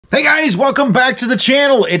Hey guys, welcome back to the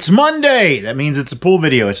channel. It's Monday. That means it's a full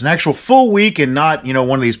video. It's an actual full week and not,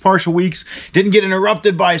 one of these partial weeks. Didn't get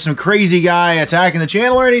interrupted by some crazy guy attacking the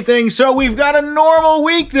channel or anything. So we've got a normal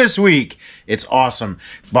week this week. It's awesome.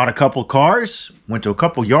 Bought a couple cars, went to a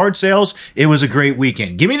couple yard sales. It was a great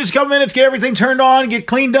weekend. Give me just a couple minutes, get everything turned on, get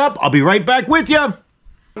cleaned up. I'll be right back with you.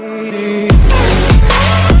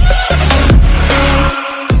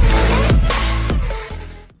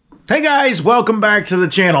 Hey guys, welcome back to the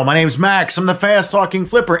channel. My name's Max. I'm the fast-talking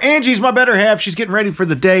flipper. Angie's my better half. She's getting ready for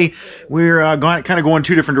the day. We're kind of going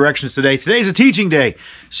two different directions today. Today's a teaching day,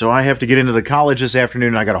 so I have to get into the college this afternoon,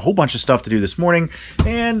 and I got a whole bunch of stuff to do this morning.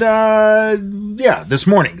 And, yeah, this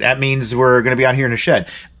morning. That means we're going to be out here in the shed.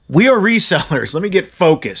 We are resellers. Let me get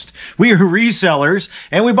focused. We are resellers,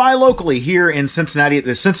 and we buy locally here in Cincinnati,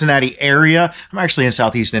 the Cincinnati area. I'm actually in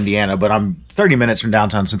Southeast Indiana, but I'm 30 minutes from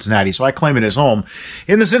downtown Cincinnati, so I claim it as home.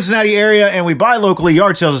 In the Cincinnati area, and we buy locally,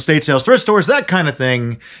 yard sales, estate sales, thrift stores, that kind of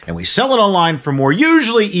thing, and we sell it online for more,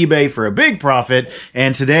 usually eBay for a big profit.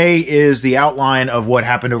 And today is the outline of what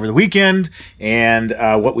happened over the weekend, and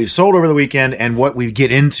what we've sold over the weekend, and what we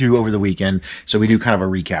get into over the weekend. So we do kind of a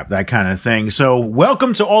recap, that kind of thing. So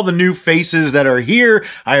welcome to all the new faces that are here.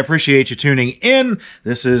 I appreciate you tuning in.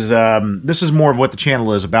 This is more of what the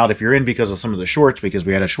channel is about. If you're in because of some of the shorts, because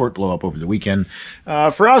we had a short blow up over the weekend.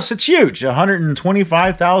 For us, it's huge.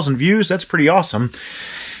 125,000 views. That's pretty awesome.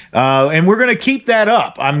 And we're going to keep that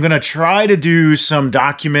up. I'm going to try to do some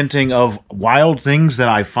documenting of wild things that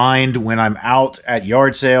I find when I'm out at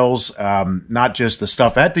yard sales. Not just the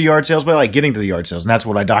stuff at the yard sales, but like getting to the yard sales. And that's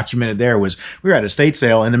what I documented there was we were at a estate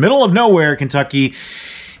sale in the middle of nowhere, Kentucky.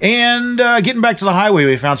 And getting back to the highway,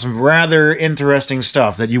 we found some rather interesting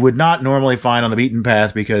stuff that you would not normally find on the beaten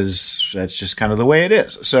path because that's just kind of the way it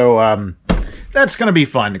is. So that's going to be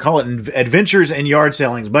fun. Call it adventures and yard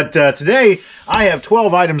sellings. But today, I have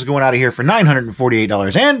 12 items going out of here for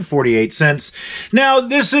 $948.48. Now,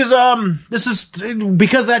 this is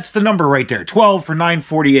because that's the number right there, 12 for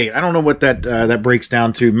 $948. I don't know what that breaks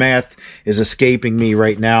down to. Math is escaping me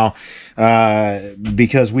right now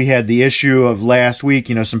because we had the issue of last week.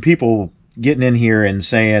 Some people getting in here and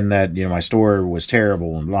saying that, my store was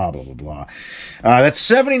terrible and blah, blah, blah, blah. That's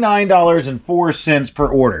 $79.04 per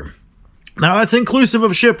order. Now, that's inclusive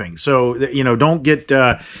of shipping. So, don't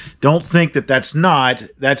think that that's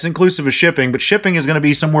inclusive of shipping, but shipping is going to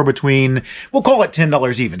be somewhere between, we'll call it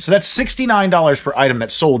 $10 even. So that's $69 per item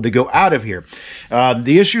that's sold to go out of here.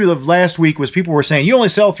 The issue of last week was people were saying, you only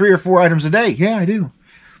sell 3 or 4 items a day. Yeah, I do.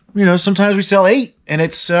 Sometimes we sell 8. And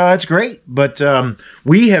it's great, but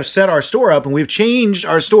we have set our store up and we've changed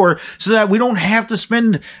our store so that we don't have to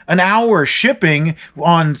spend an hour shipping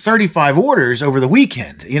on 35 orders over the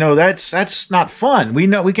weekend. That's not fun. We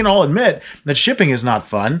can all admit that shipping is not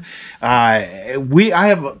fun. I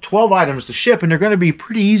have 12 items to ship, and they're going to be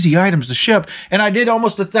pretty easy items to ship. And I did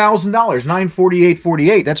almost $1,000,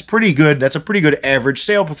 $948.48. That's pretty good. That's a pretty good average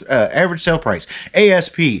sale price.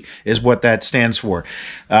 ASP is what that stands for.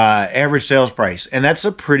 Average sales price. And that's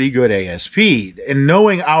a pretty good ASP. And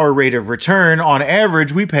knowing our rate of return, on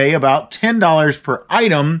average, we pay about $10 per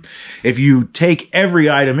item. If you take every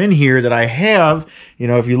item in here that I have,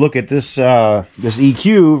 if you look at this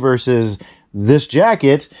EQ versus this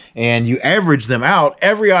jacket, and you average them out,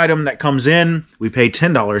 every item that comes in, we pay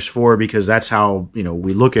 $10 for because that's how,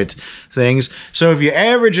 we look at things. So if you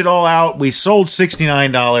average it all out, we sold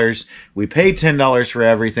 $69. We paid $10 for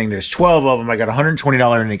everything. There's 12 of them. I got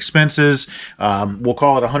 $120 in expenses. We'll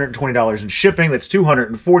call it $120 in shipping. That's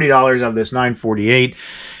 $240 of this $948.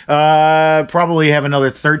 Probably have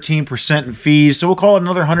another 13% in fees. So we'll call it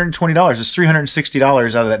another $120. It's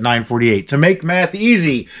 $360 out of that $948. To make math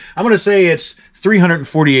easy, I'm going to say it's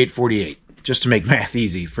 $348.48. Just to make math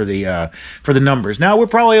easy for the numbers. Now, we're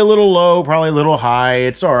probably a little low, probably a little high.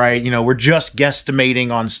 It's all right. We're just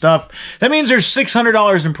guesstimating on stuff. That means there's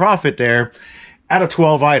 $600 in profit there out of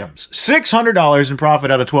 12 items. $600 in profit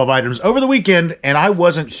out of 12 items over the weekend, and I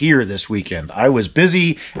wasn't here this weekend. I was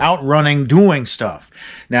busy out running, doing stuff.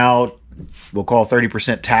 Now, we'll call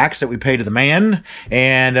 30% tax that we pay to the man,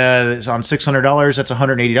 and it's on $600, that's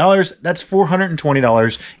 $180. That's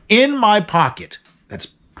 $420 in my pocket. That's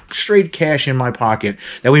straight cash in my pocket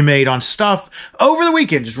that we made on stuff over the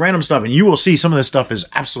weekend, just random stuff. And you will see some of this stuff is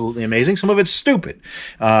absolutely amazing. Some of it's stupid.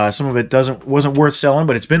 Some of it wasn't worth selling,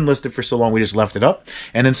 but it's been listed for so long we just left it up.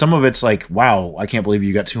 And then some of it's like, wow, I can't believe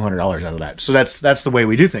you got $200 out of that. So that's the way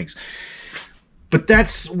we do things. But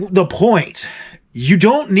that's the point. You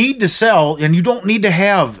don't need to sell, and you don't need to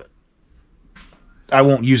have I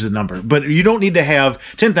won't use the number, but you don't need to have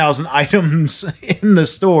 10,000 items in the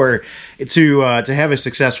store to have a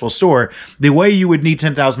successful store. The way you would need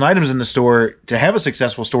 10,000 items in the store to have a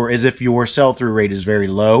successful store is if your sell-through rate is very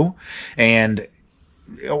low, and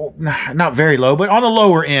not very low, but on the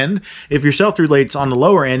lower end. If your sell-through rate's on the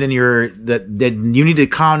lower end, and you need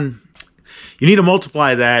to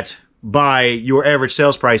multiply that by your average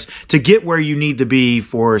sales price to get where you need to be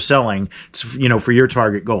for selling, for your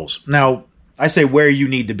target goals. Now, I say where you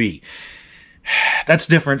need to be. That's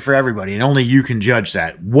different for everybody, and only you can judge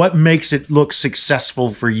that. What makes it look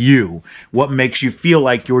successful for you? What makes you feel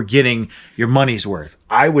like you're getting your money's worth?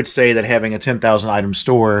 I would say that having a 10,000 item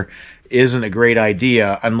store isn't a great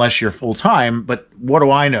idea unless you're full-time, but what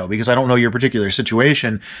do I know? Because I don't know your particular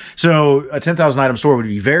situation. So a 10,000 item store would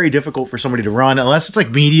be very difficult for somebody to run, unless it's like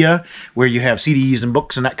media, where you have CDs and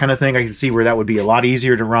books and that kind of thing. I can see where that would be a lot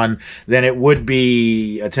easier to run than it would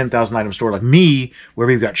be a 10,000 item store like me, where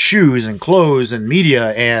we've got shoes and clothes and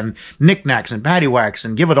media and knickknacks and paddywhacks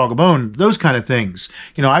and give a dog a bone, those kind of things.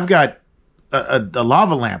 I've got a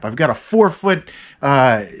lava lamp. I've got a 4-foot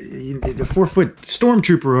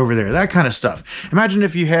stormtrooper over there, that kind of stuff. Imagine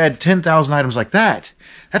if you had 10,000 items like that.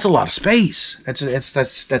 That's a lot of space. That's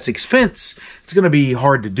expense. It's going to be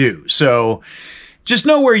hard to do. So just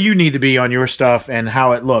know where you need to be on your stuff and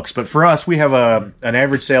how it looks. But for us, we have an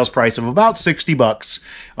average sales price of about $60.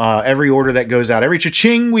 Every order that goes out, every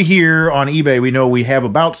cha-ching we hear on eBay, we know we have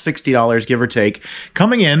about $60, give or take,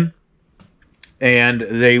 coming in. And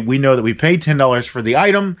we know that we paid $10 for the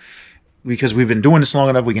item because we've been doing this long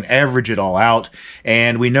enough. We can average it all out.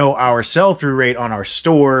 And we know our sell-through rate on our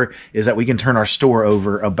store is that we can turn our store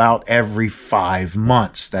over about every 5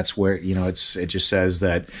 months. That's where, it just says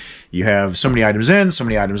that you have so many items in, so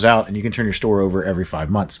many items out, and you can turn your store over every 5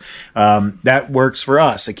 months. That works for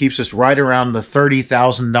us. It keeps us right around the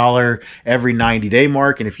 $30,000 every 90-day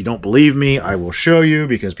mark. And if you don't believe me, I will show you,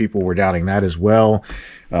 because people were doubting that as well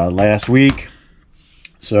last week.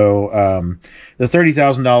 So the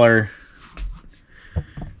 $30,000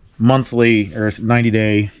 monthly or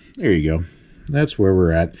 90-day, there you go. That's where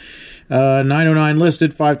we're at. 909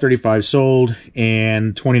 listed, 535 sold,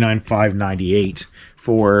 and 29,598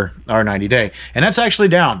 for our 90-day. And that's actually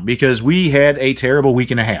down because we had a terrible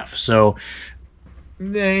week and a half. So,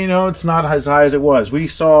 it's not as high as it was. We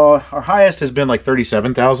saw our highest has been like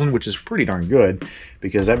 37,000, which is pretty darn good,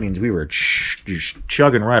 because that means we were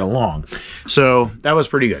chugging right along. So that was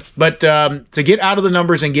pretty good. But to get out of the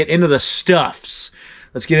numbers and get into the stuffs,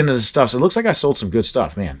 let's get into the stuffs. It looks like I sold some good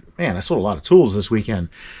stuff, man. I sold a lot of tools this weekend.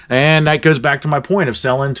 And that goes back to my point of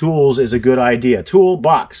selling tools is a good idea.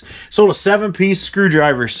 Toolbox. Sold a 7-piece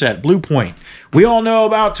screwdriver set, Blue Point. We all know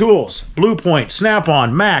about tools. Blue Point,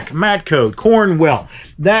 Snap-on, Mac, Matco, Cornwell,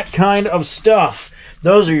 that kind of stuff.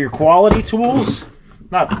 Those are your quality tools.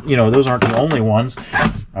 Not, those aren't the only ones.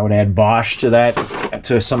 I would add Bosch to that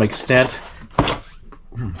to some extent.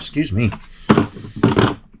 Excuse me.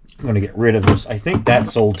 I'm going to get rid of this. I think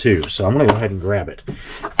that's sold too, so I'm going to go ahead and grab it.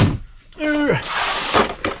 I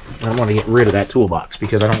want to get rid of that toolbox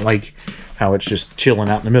because I don't like how it's just chilling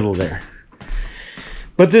out in the middle there.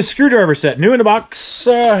 But this screwdriver set, new in the box,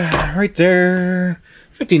 right there,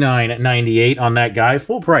 $59.98 on that guy,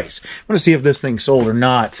 full price. I'm going to see if this thing sold or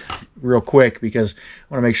not real quick, because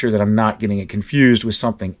I want to make sure that I'm not getting it confused with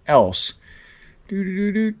something else.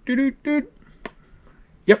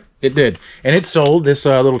 Yep, it did. And it sold, this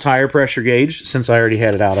little tire pressure gauge. Since I already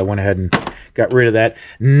had it out, I went ahead and got rid of that.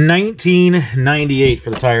 $19.98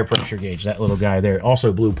 for the tire pressure gauge, that little guy there.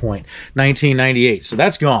 Also Blue Point, $19.98. So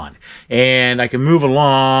that's gone. And I can moving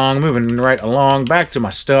right along, back to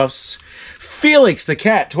my stuffs. Felix the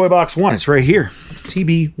Cat, Toy Box 1. It's right here.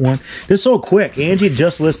 TB1. This sold quick. Angie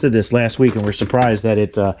just listed this last week, and we're surprised that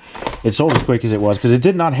it sold as quick as it was, because it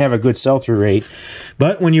did not have a good sell-through rate.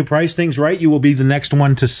 But when you price things right, you will be the next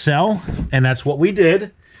one to sell, and that's what we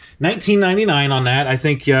did. $19.99 on that. I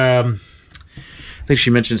think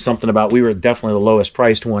she mentioned something about we were definitely the lowest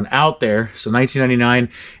priced one out there. So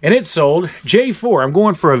 $19.99, and it sold. J4. I'm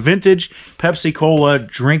going for a vintage Pepsi Cola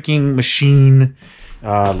drinking machine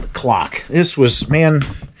clock. This was, man,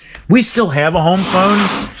 we still have a home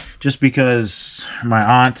phone just because my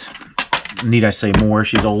aunt, need I say more,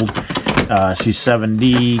 she's old. She's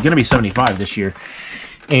 70, gonna be 75 this year,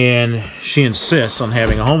 and she insists on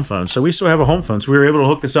having a home phone. So we still have a home phone, so we were able to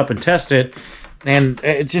hook this up and test it, and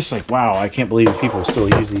it's just like, wow, I can't believe people still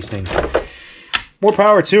use these things. more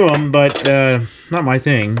power to them, but not my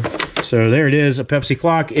thing. So there it is, a Pepsi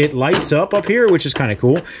clock. It lights up here, which is kind of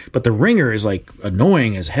cool, but the ringer is like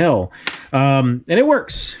annoying as hell. And it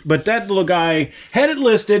works, but that little guy had it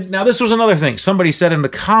listed. Now, this was another thing. Somebody said in the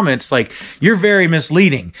comments, like, you're very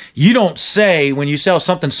misleading. You don't say, when you sell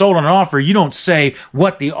something sold on an offer, you don't say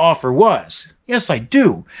what the offer was. Yes, I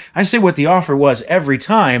do. I say what the offer was every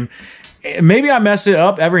time. Maybe I mess it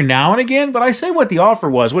up every now and again, but I say what the offer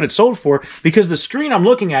was, what it sold for, because the screen I'm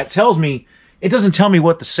looking at tells me, it doesn't tell me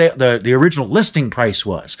what the original listing price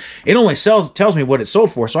was. It only tells me what it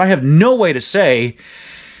sold for, so I have no way to say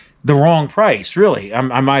the wrong price, really.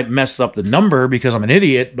 I might mess up the number because I'm an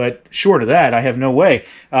idiot, but short of that, I have no way.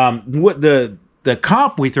 What the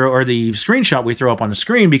comp we throw, or the screenshot we throw up on the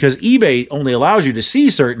screen, because eBay only allows you to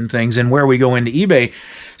see certain things, and where we go into eBay,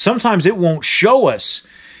 sometimes it won't show us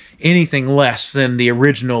anything less than the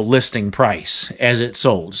original listing price as it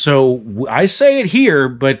sold. So I say it here,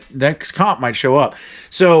 but that comp might show up.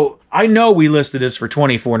 So I know we listed this for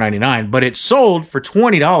 $24.99, but it sold for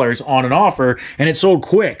 $20 on an offer, and it sold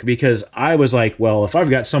quick because I was like, well, if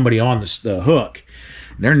I've got somebody on the hook,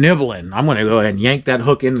 they're nibbling, I'm going to go ahead and yank that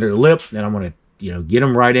hook into their lip, and I'm going to get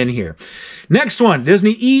them right in here. Next one,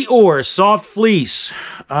 Disney Eeyore Soft Fleece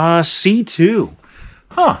C2.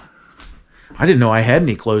 Huh. I didn't know I had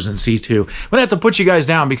any clothes in C2. I'm going to have to put you guys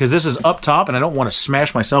down because this is up top and I don't want to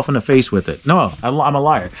smash myself in the face with it. No, I'm a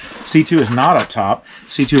liar. C2 is not up top.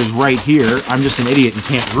 C2 is right here. I'm just an idiot and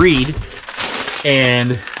can't read.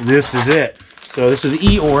 And this is it. So this is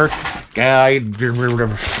Eeyore.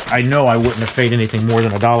 I know I wouldn't have paid anything more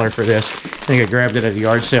than $1 for this. I think I grabbed it at a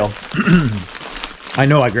yard sale. I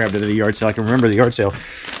know I grabbed it at a yard sale. I can remember the yard sale.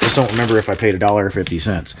 I just don't remember if I paid $1 or 50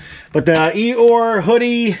 cents. But the Eeyore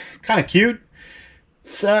hoodie, kind of cute.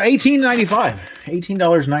 It's $18.95.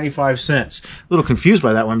 $18.95. A little confused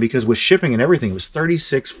by that one because with shipping and everything, it was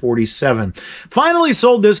 $36.47. Finally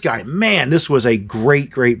sold this guy. Man, this was a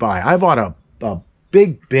great buy. I bought a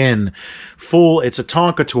big bin full. It's a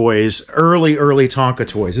Tonka Toys, early Tonka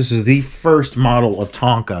Toys. This is the first model of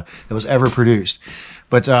Tonka that was ever produced.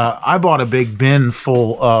 But I bought a big bin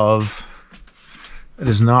full of, that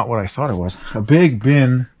is not what I thought it was, a big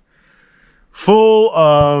bin full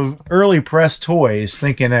of early press toys,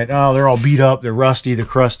 thinking that, oh, they're all beat up, they're rusty, they're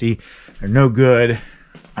crusty, they're no good.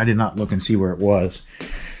 I did not look and see where it was.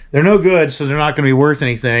 They're no good, so they're not going to be worth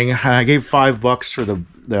anything. I gave $5 for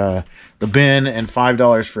the bin and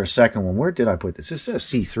 $5 for a second one. Where did I put this? This says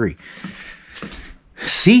C3.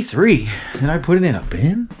 C3? Did I put it in a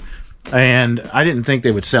bin? And I didn't think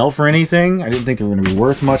they would sell for anything. I didn't think they were going to be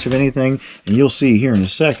worth much of anything. And you'll see here in a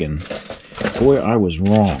second, boy, I was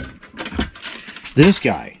wrong. This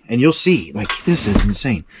guy, and you'll see, like, this is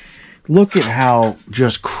insane. Look at how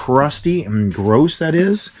just crusty and gross that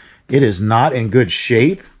is. It is not in good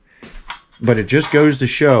shape, but it just goes to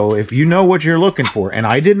show, if you know what you're looking for, and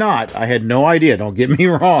I did not, I had no idea, don't get me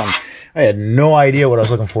wrong. I had no idea what I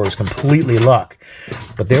was looking for. It was completely luck.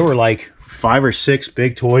 But there were like 5 or 6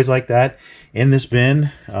 big toys like that in this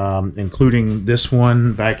bin, including this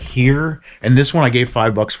one back here. And this one I gave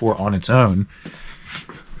 $5 for on its own.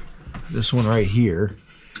 This one right here.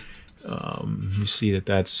 You see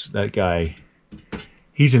that guy,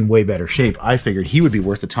 he's in way better shape. I figured he would be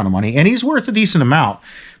worth a ton of money, and he's worth a decent amount,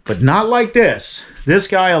 but not like this. This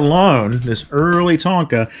guy alone, this early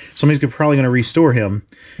Tonka, somebody's probably going to restore him.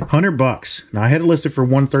 $100. Now I had it listed for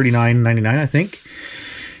 $139.99, I think.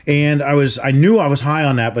 And I knew I was high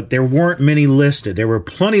on that, but there weren't many listed. There were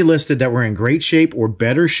plenty listed that were in great shape or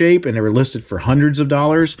better shape, and they were listed for hundreds of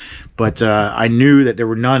dollars. But I knew that there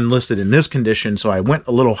were none listed in this condition, so I went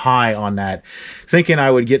a little high on that, thinking I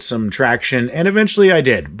would get some traction, and eventually I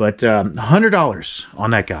did. But $100 on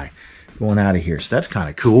that guy going out of here, so that's kind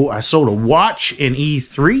of cool. I sold a watch in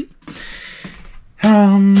E3.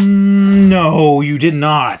 No, you did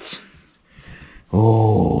not.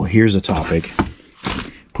 Oh, here's a topic.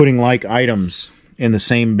 Putting like items in the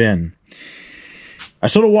same bin. I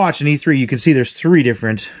sold a watch in E3. You can see there's 3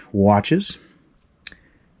 different watches,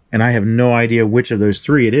 and I have no idea which of those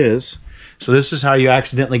 3 it is. So this is how you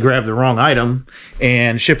accidentally grab the wrong item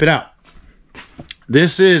and ship it out.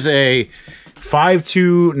 This is a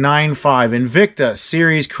 5295 Invicta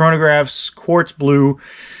series chronographs, quartz blue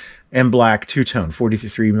and black, 2-tone,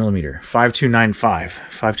 43 millimeter, 5295,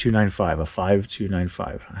 5295, a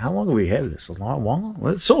 5295. How long have we had this? A long?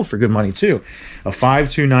 Well, it sold for good money too. A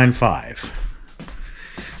 5295.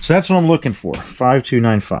 So that's what I'm looking for.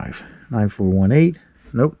 5295, 9418.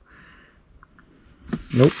 Nope.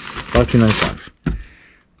 5295.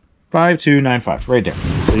 5295 right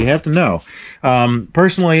there. So you have to know.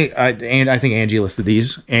 Personally, and I think Angie listed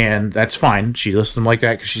these, and that's fine. She listed them like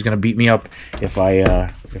that because she's going to beat me up if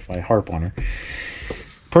I harp on her.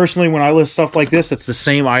 Personally, when I list stuff like this, that's the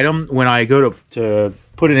same item. When I go to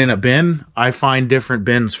put it in a bin, I find different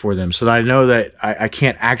bins for them so that I know that I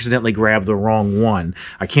can't accidentally grab the wrong one.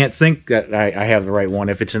 I can't think that I have the right one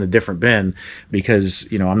if it's in a different bin because,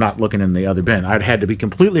 you know, I'm not looking in the other bin. I'd had to be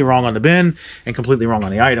completely wrong on the bin and completely wrong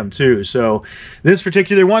on the item too. So this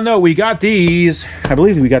particular one, though, we got these. I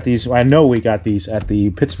believe we got these. I know we got these at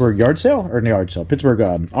the Pittsburgh yard sale, or the yard sale,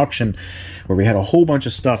 Pittsburgh auction, where we had a whole bunch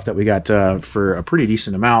of stuff that we got for a pretty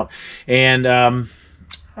decent amount. And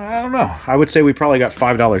I don't know. I would say we probably got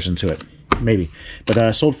 $5 into it, maybe.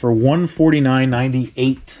 But sold for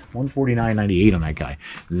 $149.98. $149.98 on that guy.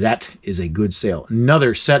 That is a good sale.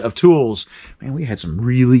 Another set of tools. Man, we had some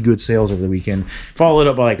really good sales over the weekend. Followed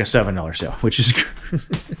up by like a $7 sale, which is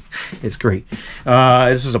it's great.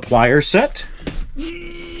 This is a plier set.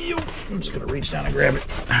 I'm just gonna reach down and grab it.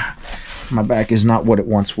 My back is not what it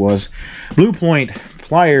once was. Blue Point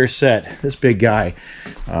plier set. This big guy.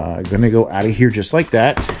 Gonna go out of here just like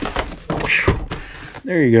that.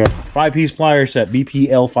 There you go. 5-piece plier set.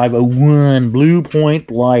 BPL 501. Blue Point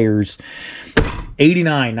pliers.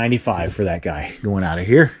 $89.95 for that guy. Going out of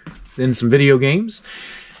here. Then some video games.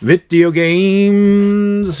 Video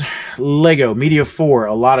games. Lego. Media 4.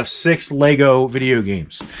 A lot of 6 Lego video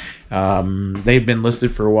games. They've been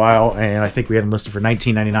listed for a while, and I think we had them listed for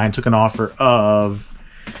 $19.99. Took an offer of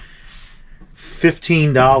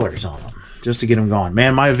 $15 on them just to get them going.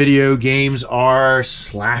 Man, my video games are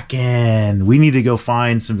slacking. We need to go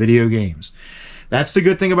find some video games. That's the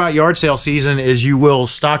good thing about yard sale season is you will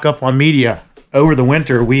stock up on media. Over the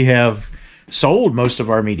winter, we have sold most of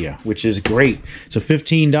our media, which is great. So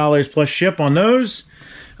 $15 plus ship on those.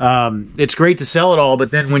 It's great to sell it all, but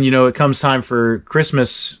then when you know it comes time for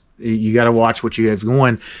Christmas, you got to watch what you have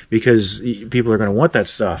going because people are going to want that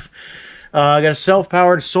stuff. I got a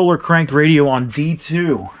self-powered solar crank radio on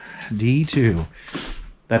D2. D2.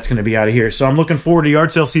 That's going to be out of here. So I'm looking forward to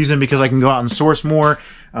yard sale season because I can go out and source more.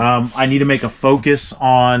 I need to make a focus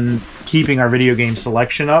on keeping our video game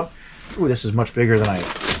selection up. Ooh, this is much bigger than I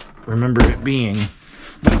remember it being.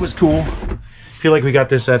 But it was cool. I feel like we got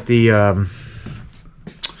this at the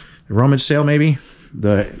rummage sale, maybe.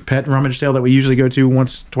 The pet rummage sale that we usually go to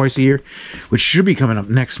twice a year, which should be coming up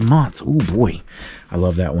next month. Oh boy, I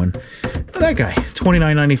love that one. That guy,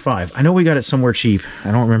 $29.95. I know we got it somewhere cheap.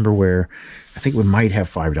 I don't remember where. I think we might have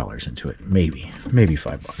 $5 into it. Maybe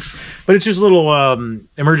 $5. But it's just a little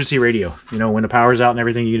emergency radio. You know, when the power's out and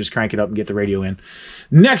everything, you can just crank it up and get the radio in.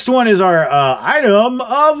 Next one is our item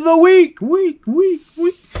of the week.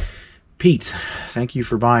 Pete, thank you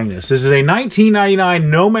for buying this. This is a $19.99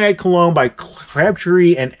 Nomad Cologne by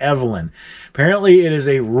Crabtree and Evelyn. Apparently, it is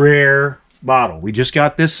a rare bottle. We just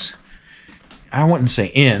got this. I wouldn't say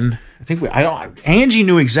in. I think Angie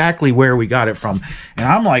knew exactly where we got it from, and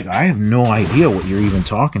I'm like, I have no idea what you're even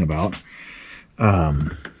talking about.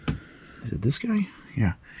 Is it this guy?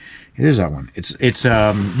 Yeah, it is that one. It's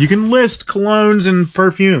you can list colognes and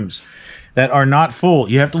perfumes that are not full.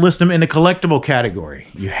 You have to list them in the collectible category.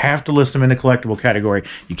 You have to list them in the collectible category.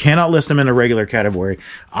 You cannot list them in the regular category.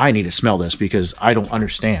 I need to smell this because I don't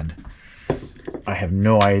understand. I have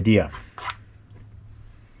no idea.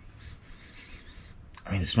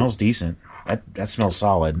 I mean, it smells decent. That smells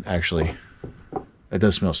solid, actually. It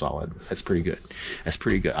does smell solid. That's pretty good. That's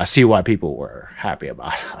pretty good. I see why people were happy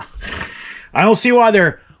about it. I don't see why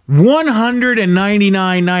they're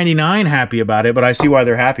 $199.99 happy about it, but I see why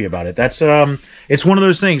they're happy about it. That's it's one of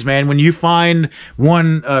those things, man. When you find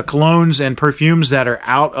colognes and perfumes that are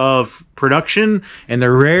out of production and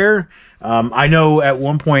they're rare. I know at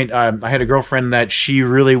one point I had a girlfriend that she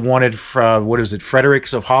really wanted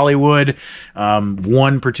Fredericks of Hollywood,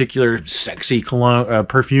 one particular sexy cologne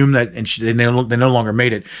perfume that, and they no longer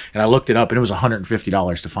made it. And I looked it up, and it was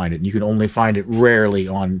 $150 to find it. And you can only find it rarely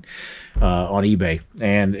on eBay.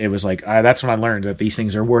 And it was like that's when I learned that these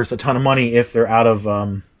things are worth a ton of money if they're out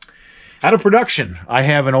of production. I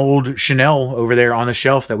have an old Chanel over there on the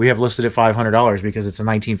shelf that we have listed at $500 because it's a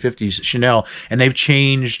 1950s Chanel, and they've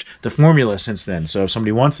changed the formula since then. So if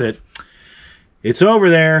somebody wants it, it's over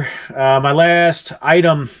there. My last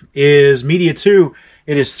item is Media 2.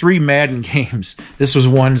 It is 3 Madden games. This was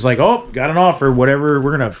one that's like, oh, got an offer, whatever.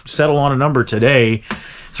 We're going to settle on a number today.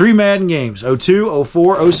 3 Madden games, 02,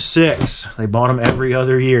 04, 06. They bought them every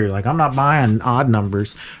other year. Like, I'm not buying odd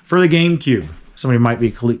numbers for the GameCube. somebody might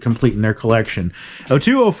be completing their collection.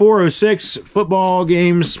 02, 04, 06 football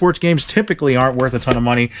games, sports games typically aren't worth a ton of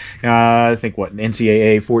money. I think what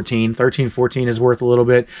NCAA 13, 14 is worth a little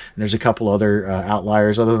bit. And there's a couple other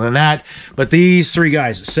outliers other than that. But these three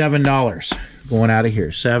guys, $7. Going out of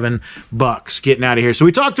here, $7 getting out of here. So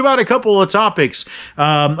we talked about a couple of topics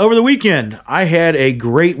over the weekend. I had a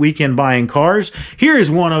great weekend buying cars. Here is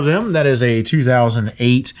one of them. That is a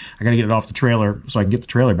 2008. I gotta get it off the trailer so I can get the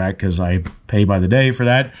trailer back because I pay by the day for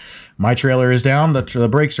that. My trailer is down. The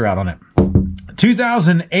brakes are out on it.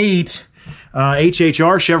 2008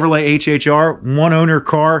 HHR, Chevrolet HHR, one owner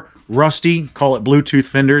car, rusty. Call it Bluetooth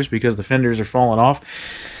fenders because the fenders are falling off.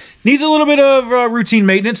 Needs a little bit of routine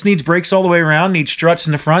maintenance. Needs brakes all the way around. Needs struts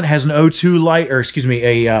in the front. Has an O2 light, or excuse me,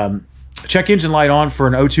 a check engine light on for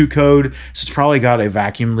an O2 code. So it's probably got a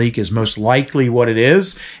vacuum leak is most likely what it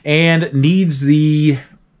is. And needs the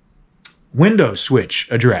window switch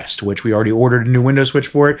addressed, which we already ordered a new window switch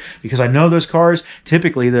for it because I know those cars,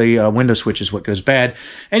 typically the window switch is what goes bad,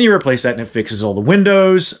 and you replace that and it fixes all the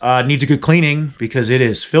windows. Needs a good cleaning because it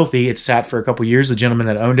is filthy. It sat for a couple years. The gentleman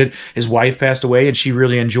that owned it, his wife passed away and she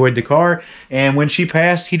really enjoyed the car, and when she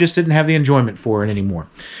passed, he just didn't have the enjoyment for it anymore.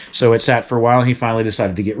 So it sat for a while and he finally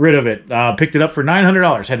decided to get rid of it. Picked it up for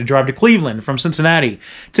 $900. Had to drive to Cleveland from Cincinnati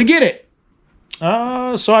to get it.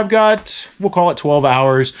 So I've got, we'll call it 12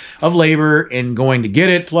 hours of labor in going to get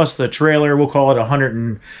it, plus the trailer. We'll call it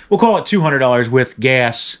 $200 with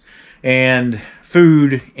gas and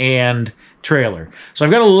food and trailer. So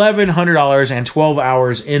I've got $1,100 and 12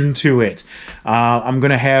 hours into it. I'm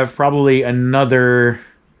going to have probably another,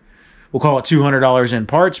 we'll call it $200 in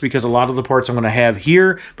parts because a lot of the parts I'm going to have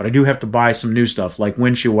here, but I do have to buy some new stuff like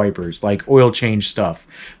windshield wipers, like oil change stuff.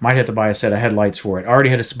 Might have to buy a set of headlights for it. I already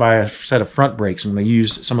had to buy a set of front brakes. I'm going to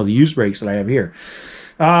use some of the used brakes that I have here.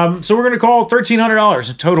 So we're going to call $1,300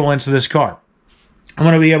 in total into this car. I'm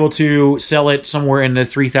going to be able to sell it somewhere in the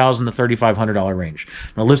 $3,000 to $3,500 range.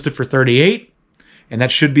 I'm going to list it for $38,000. And that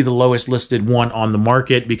should be the lowest listed one on the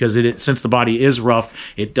market because since the body is rough,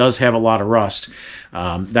 it does have a lot of rust.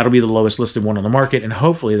 That'll be the lowest listed one on the market, and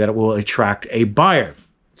hopefully that it will attract a buyer.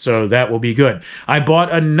 So that will be good. I bought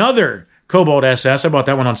another Cobalt SS. I bought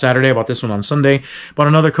that one on Saturday. I bought this one on Sunday. Bought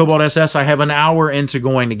another Cobalt SS. I have an hour into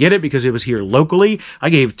going to get it because it was here locally. I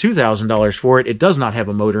gave $2,000 for it. It does not have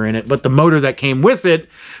a motor in it, but the motor that came with it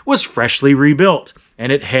was freshly rebuilt. And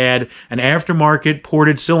it had an aftermarket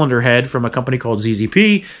ported cylinder head from a company called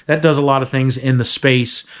ZZP that does a lot of things in the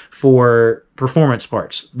space for performance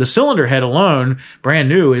parts. The cylinder head alone, brand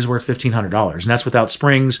new, is worth $1,500. And that's without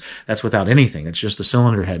springs. That's without anything. It's just the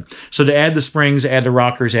cylinder head. So to add the springs, add the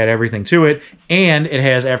rockers, add everything to it, and it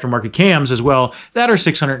has aftermarket cams as well, that are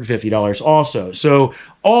 $650 also. So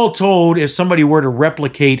all told, if somebody were to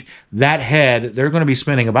replicate that head, they're going to be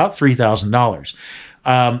spending about $3,000.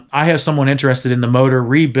 I have someone interested in the motor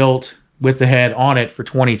rebuilt with the head on it for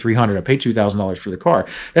 $2,300. I paid $2,000 for the car.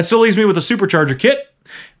 That still leaves me with a supercharger kit,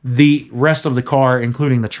 the rest of the car,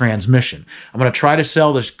 including the transmission. I'm going to try to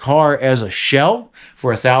sell this car as a shell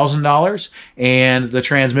for $1,000 and the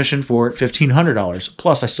transmission for $1,500.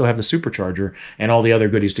 Plus, I still have the supercharger and all the other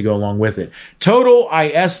goodies to go along with it. Total, I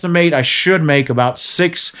estimate I should make about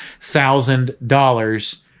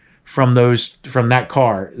 $6,000 from that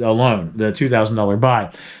car alone, the $2,000 buy.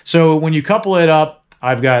 So when you couple it up,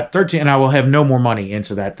 I've got 13, and I will have no more money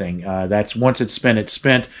into that thing. That's once it's spent, it's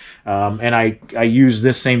spent. And I use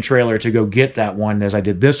this same trailer to go get that one as I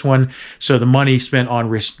did this one. So the money spent on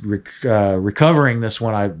recovering this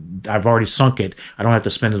one, I've already sunk it. I don't have to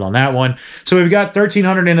spend it on that one. So we've got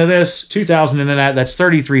 $1,300 into this, $2,000 into that. That's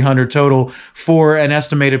 $3,300 total for an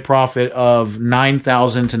estimated profit of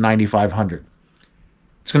 $9,000 to $9,500.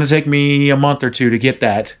 It's going to take me a month or two to get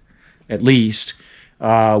that, at least.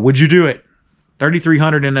 Would you do it?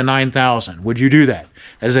 $3,300 into $9,000. Would you do that?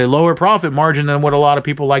 That is a lower profit margin than what a lot of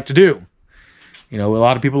people like to do. You know, a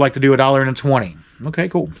lot of people like to do $1.20. Okay,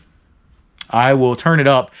 cool. I will turn it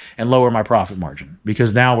up and lower my profit margin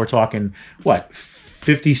because now we're talking, what,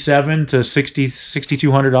 $5,700 to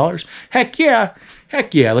 $6,200? Heck yeah.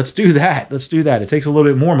 Heck yeah, let's do that. Let's do that. It takes a little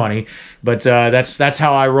bit more money, but that's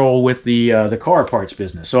how I roll with the car parts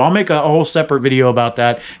business. So I'll make a whole separate video about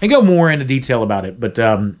that and go more into detail about it. But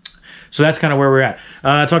so that's kind of where we're at.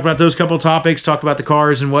 Talked about those couple of topics, talked about the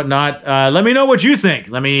cars and whatnot. Let me know what you think.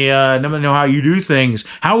 Let me know how you do things.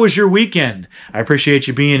 How was your weekend? I appreciate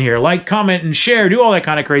you being here. Like, comment, and share. Do all that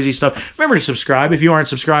kind of crazy stuff. Remember to subscribe if you aren't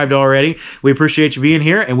subscribed already. We appreciate you being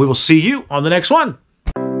here, and we will see you on the next one.